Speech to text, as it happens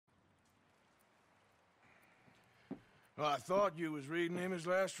Well, I thought you was reading him his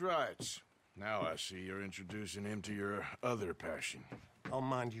last rites. Now I see you're introducing him to your other passion. I'll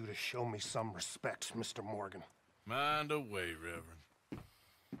mind you to show me some respect, Mr. Morgan. Mind away, Reverend.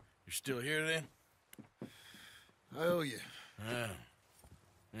 You still here, then? I owe you. Yeah.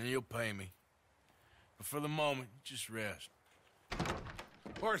 And you'll pay me. But for the moment, just rest.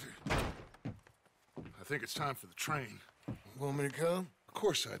 Arthur, I think it's time for the train. Want me to come? Of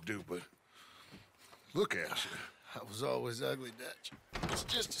course I do, but look at you. I was always ugly, Dutch. It's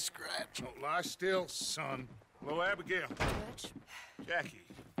just a scratch. Don't lie still, son. Hello, Abigail. Dutch, Jackie.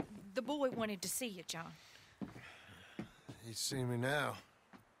 the boy wanted to see you, John. He's seen me now.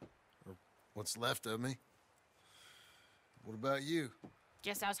 Or what's left of me. What about you?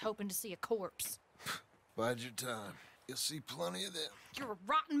 Guess I was hoping to see a corpse. Bide your time. You'll see plenty of them. You're a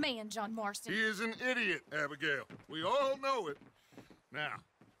rotten man, John Marston. He is an idiot, Abigail. We all know it. Now,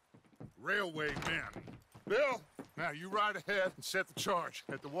 railway men. Bill, now you ride ahead and set the charge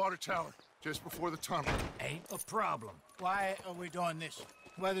at the water tower just before the tunnel. Ain't a problem. Why are we doing this?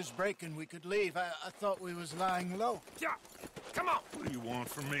 Weather's breaking. We could leave. I thought we was lying low. Yeah, come on. What do you want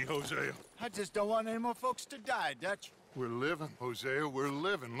from me, Hosea? I just don't want any more folks to die, Dutch. We're living, Hosea. We're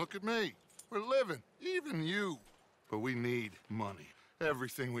living. Look at me. We're living. Even you. But we need money.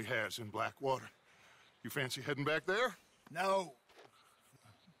 Everything we has in Blackwater. You fancy heading back there? No.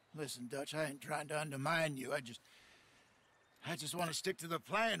 Listen, Dutch, I ain't trying to undermine you. I just want to stick to the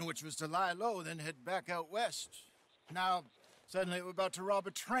plan, which was to lie low, then head back out west. Now, suddenly we're about to rob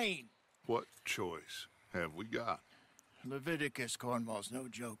a train. What choice have we got? Leviticus Cornwall's no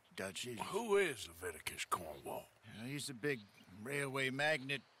joke, Dutch. Who is Leviticus Cornwall? He's a big railway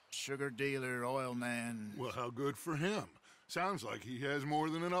magnate, sugar dealer, oil man. Well, how good for him. Sounds like he has more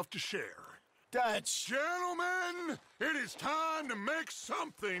than enough to share. Dutch! Gentlemen, it is time to make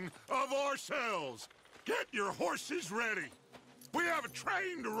something of ourselves. Get your horses ready. We have a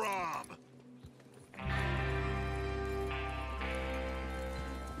train to rob.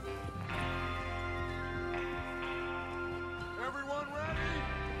 Everyone ready?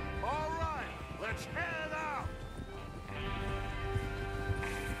 All right, let's head out.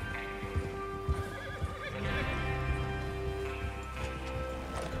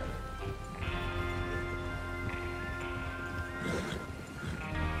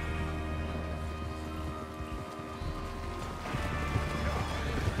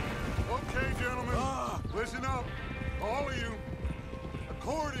 Okay, gentlemen, listen up, all of you.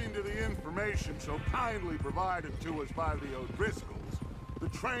 According to the information so kindly provided to us by the O'Driscolls, the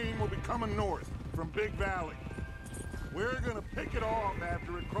train will be coming north from Big Valley. We're gonna pick it off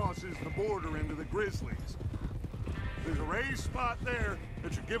after it crosses the border into the Grizzlies. There's a raised spot there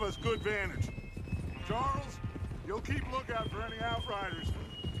that should give us good vantage. Charles, you'll keep lookout for any outriders.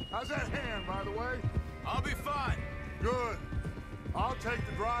 How's that hand, by the way? I'll be fine. Good. I'll take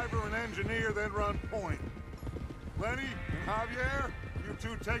the driver and engineer, then run point. Lenny and Javier, you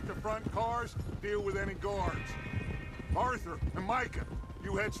two take the front cars, deal with any guards. Arthur and Micah,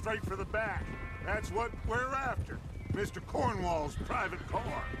 you head straight for the back. That's what we're after. Mr. Cornwall's private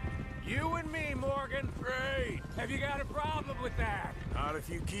car. You and me, Morgan. Great. Have you got a problem with that? Not if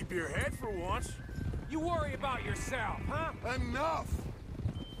you keep your head for once. You worry about yourself, huh? Enough!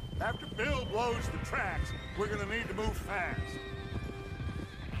 After Bill blows the tracks, we're gonna need to move fast.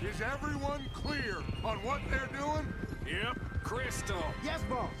 Is everyone clear on what they're doing? Yep. Crystal. Yes,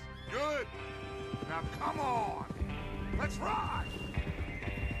 boss. Good. Now come on. Let's ride.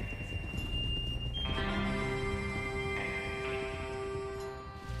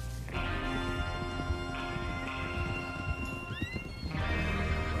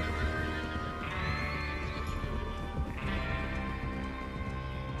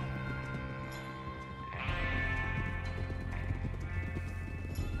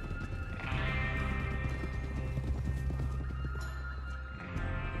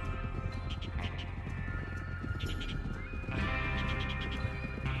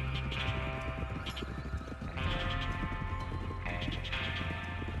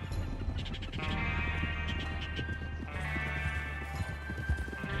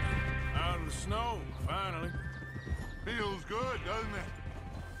 Feels good, doesn't it?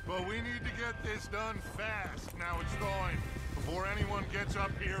 But we need to get this done fast, now it's thawing, before anyone gets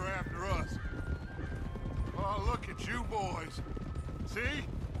up here after us. Oh, look at you boys. See?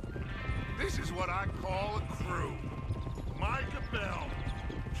 This is what I call a crew. Micah Bell,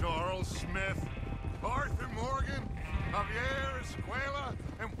 Charles Smith, Arthur Morgan, Javier Escuela,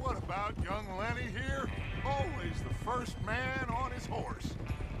 and what about young Lenny here? Always the first man on his horse.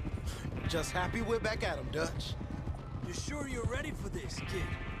 Just happy we're back at 'em, Dutch. You sure you're ready for this, kid?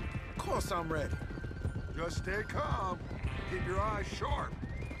 Of course I'm ready. Just stay calm. Keep your eyes sharp.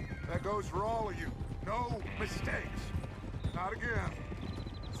 That goes for all of you. No mistakes. Not again.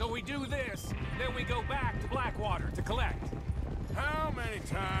 So we do this, then we go back to Blackwater to collect. How many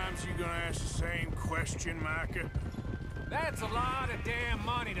times you gonna ask the same question, Micah? That's a lot of damn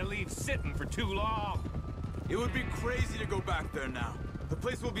money to leave sitting for too long. It would be crazy to go back there now. The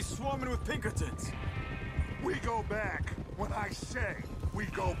place will be swarming with Pinkertons. We go back when I say we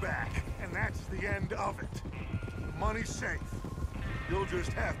go back, and that's the end of it. The money's safe. You'll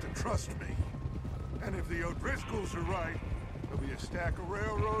just have to trust me. And if the O'Driscolls are right, there'll be a stack of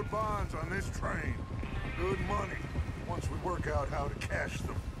railroad bonds on this train. Good money, once we work out how to cash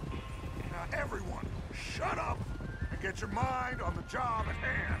them. Now everyone, shut up and get your mind on the job at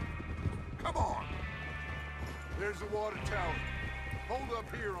hand. Come on. There's the water tower. Hold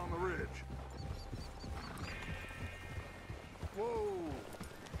up here on the ridge. Whoa.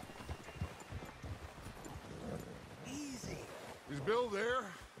 Easy. Is Bill there?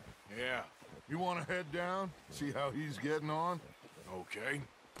 Yeah, You want to head down? See how he's getting on? okay.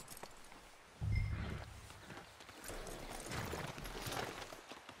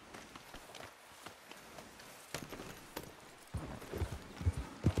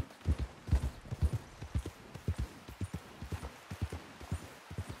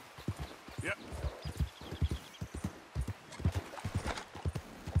 Yep.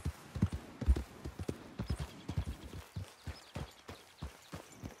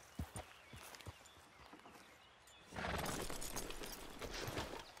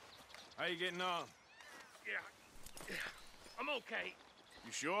 How you getting on? Yeah, I'm okay.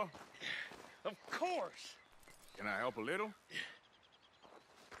 You sure? Of course. Can I help a little?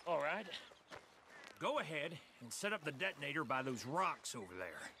 All right. Go ahead and set up the detonator by those rocks over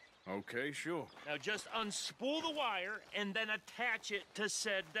there. Okay, sure. Now just unspool the wire and then attach it to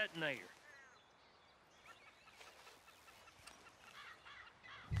said detonator.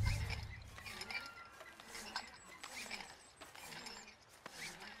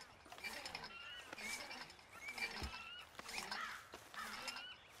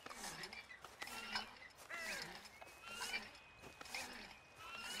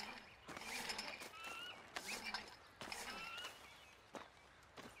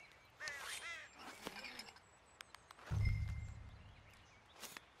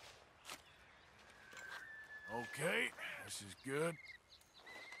 Okay, this is good.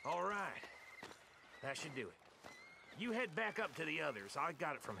 All right. That should do it. You head back up to the others. I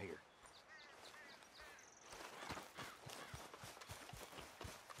got it from here.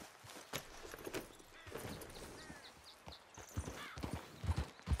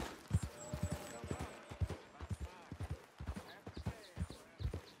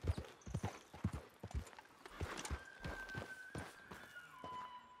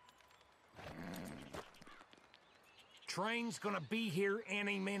 Train's gonna be here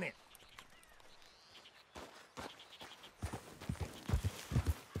any minute.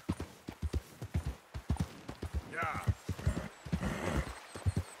 Yeah.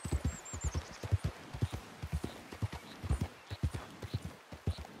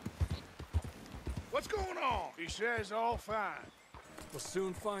 What's going on? He says all fine. We'll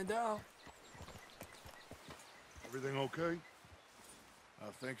soon find out. Everything okay?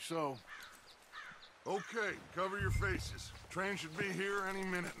 I think so. Okay, cover your faces. Train should be here any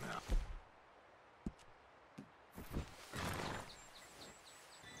minute now.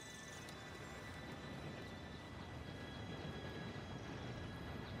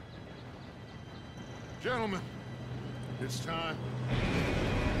 Gentlemen, it's time.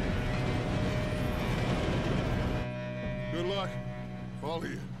 Good luck, all of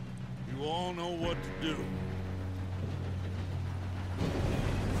you. You all know what to do.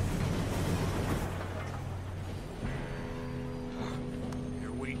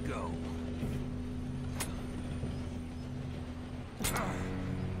 Here we go.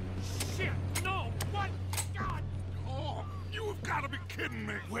 Shit! No! What? God! Oh, you have got to be kidding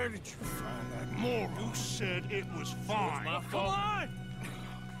me. Where did you find that moron? You said it was fine. Come on!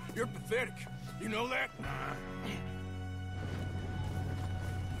 You're pathetic. You know that?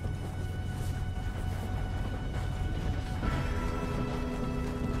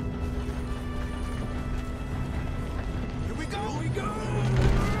 Here we go! Here we go!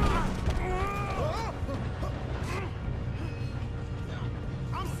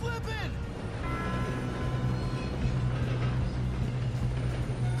 I'm slipping!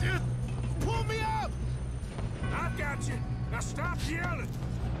 Just pull me up! I got you. Now stop yelling.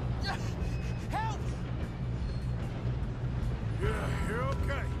 Help! Yeah, you're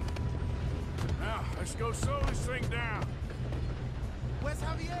okay. Now, let's go slow this thing down. Where's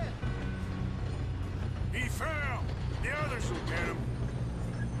Javier? He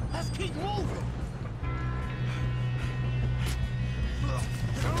Just keep moving.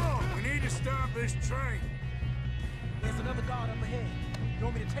 Come on, we need to stop this train. There's another guard up ahead. You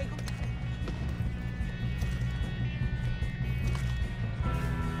want me to take him?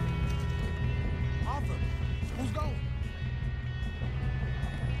 Arthur, who's going?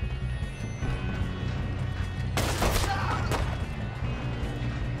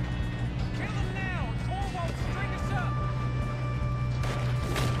 Kill him now, and Cornwall will string us up.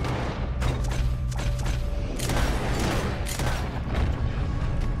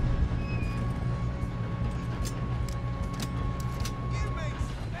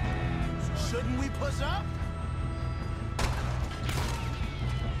 Shouldn't we push up?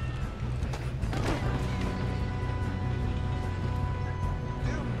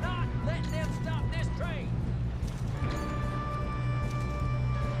 Do not let them stop this train.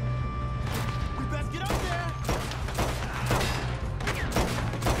 We best get up there.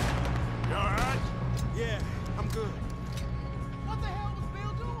 You all right? Yeah, I'm good. What the hell was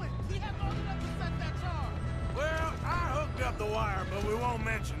Bill doing? He had long enough to set that charge. Well, I hooked up the wire, but we won't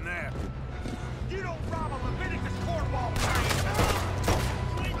mention that. You don't rob a Leviticus Cornwall train.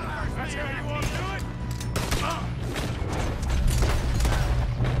 That's how you want to do it?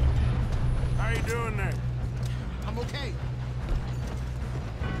 How you doing there? I'm okay.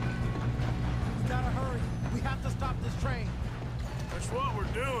 We gotta hurry. We have to stop this train. That's what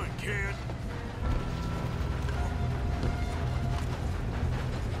we're doing, kid.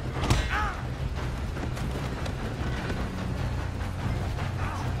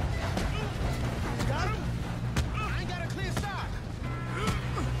 Got him? I ain't got a clear shot.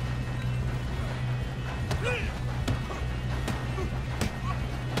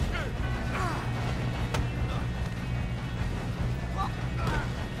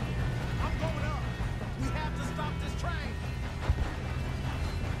 I'm going up. We have to stop this train.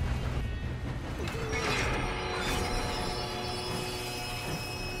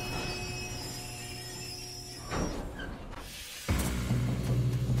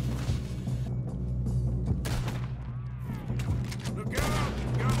 Look out!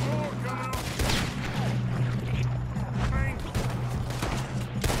 Got more coming up. Train.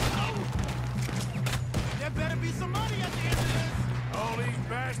 There better be some money at the end of this. All these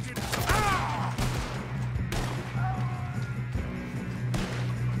bastards. Ah!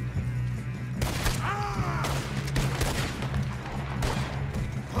 Ah!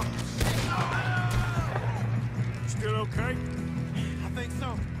 Still okay? I think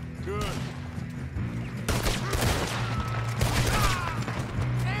so. Good.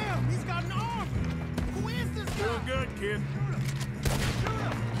 Damn, he's got an arm. Who is this guy? Doing good, kid.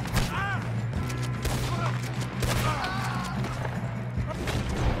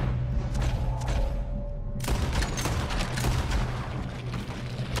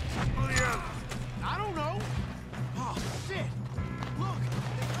 Who are the others? I don't know. Oh, shit. Look,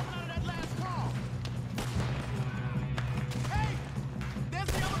 they're coming out of that last car. Hey, there's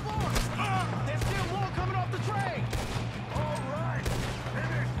the other boys. There's still more coming off the train. All right.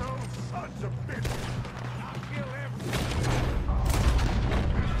 Finish those sons of bitches. I'll kill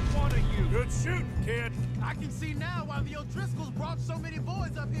one of you. Good shooting, kid. I can see now why the O'Driscolls brought so many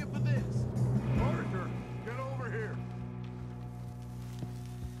boys up here for this. Arthur, get over here.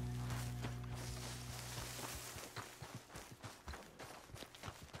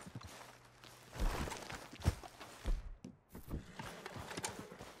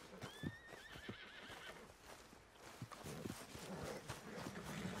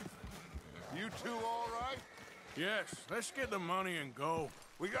 You two all right? Yes, let's get the money and go.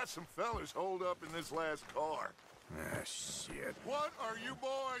 We got some fellas holed up in this last car. Ah, shit. What are you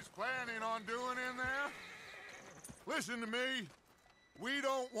boys planning on doing in there? Listen to me. We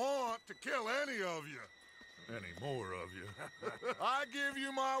don't want to kill any of you. Any more of you. I give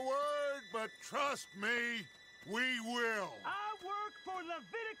you my word, but trust me, we will. I work for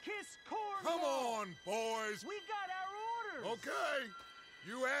Leviticus Cornwall. Come on, boys. We got our orders. Okay.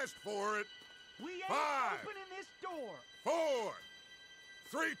 You asked for it. We ain't 5, opening this door. 4,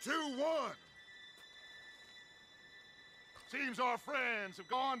 3, 2, 1. Seems our friends have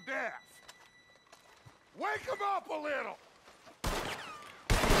gone deaf. Wake them up a little.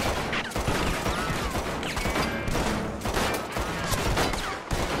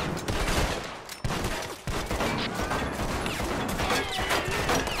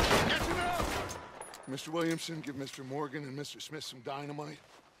 Mr. Williamson, give Mr. Morgan and Mr. Smith some dynamite.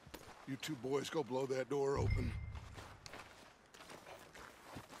 You two boys go blow that door open.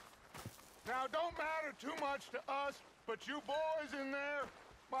 Now, don't matter too much to us, but you boys in there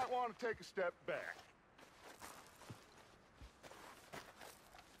might want to take a step back.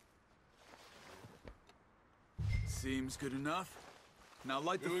 Seems good enough. Now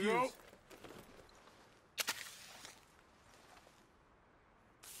light the Here we fuse. go.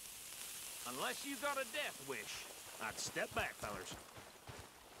 Unless you got a death wish, I'd step back, fellers.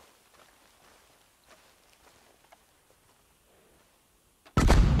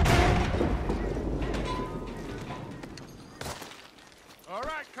 All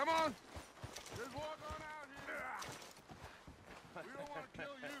right, come on. Just walk on out here. We don't want to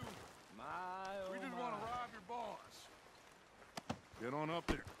kill you. We just want to rob your boss. Get on up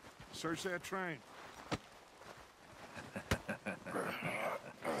there. Search that train.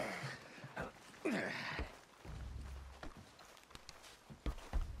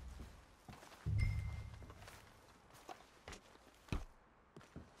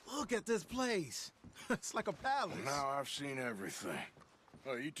 Look at this place. It's like a palace. Now I've seen everything.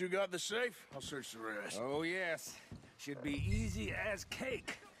 Oh, you two got the safe? I'll search the rest. Oh, yes. Should be easy as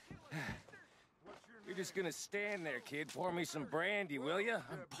cake. You're just gonna stand there, kid. Pour me some brandy, will you?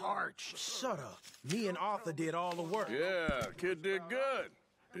 I'm parched. Shut up. Me and Arthur did all the work. Yeah, kid did good.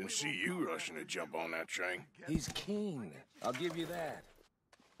 Didn't see you rushing to jump on that train. He's keen. I'll give you that.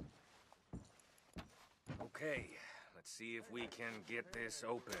 Okay, let's see if we can get this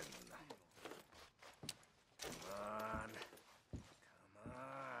open. Come on. Come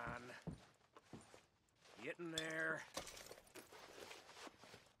on. Get in there.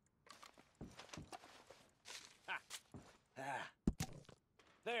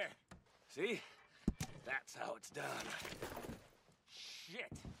 There. See? That's how it's done.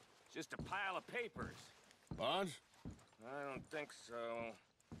 Shit. It's just a pile of papers. Bonds? I don't think so.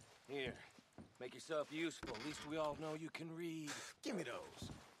 Here. Make yourself useful. At least we all know you can read. Give me those.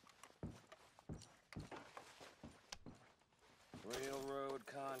 Railroad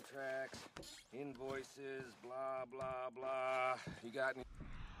contracts, invoices, blah, blah, blah. You got any?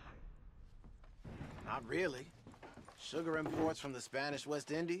 Not really. Sugar imports from the Spanish West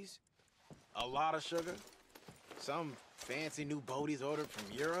Indies. A lot of sugar. Some fancy new boaties ordered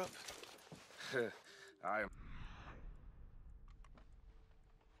from Europe. I am.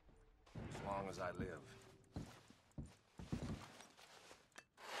 As long as I live.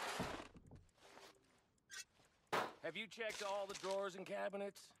 Have you checked all the drawers and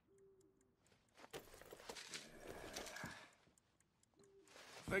cabinets?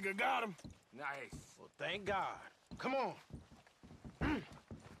 Think I got him. Nice. Well, thank God. Come on.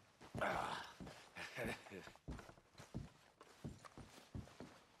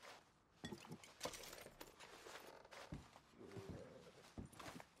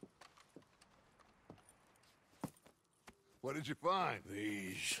 What did you find?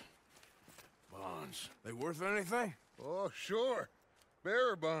 These bonds. They worth anything? Oh, sure.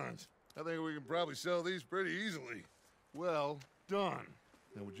 Bearer bonds. I think we can probably sell these pretty easily. Well done.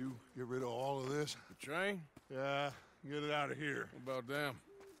 Now, would you get rid of all of this? The train? Yeah, get it out of here. What about them?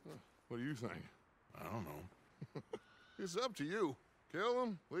 What do you think? I don't know. It's up to you. Kill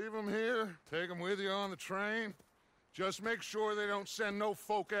them, leave them here, take them with you on the train. Just make sure they don't send no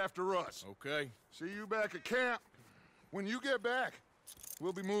folk after us. Okay. See you back at camp. When you get back,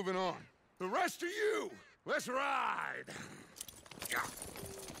 we'll be moving on. The rest of you, let's ride! Yeah.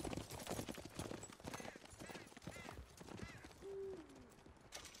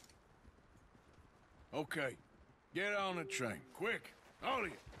 Okay. Get on the train. Quick. All of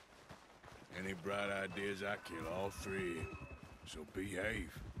you. Any bright ideas, I kill all three of you. So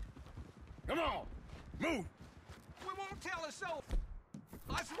behave. Come on! Move! We won't tell us so.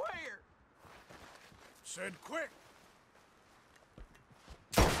 I swear. Said quick!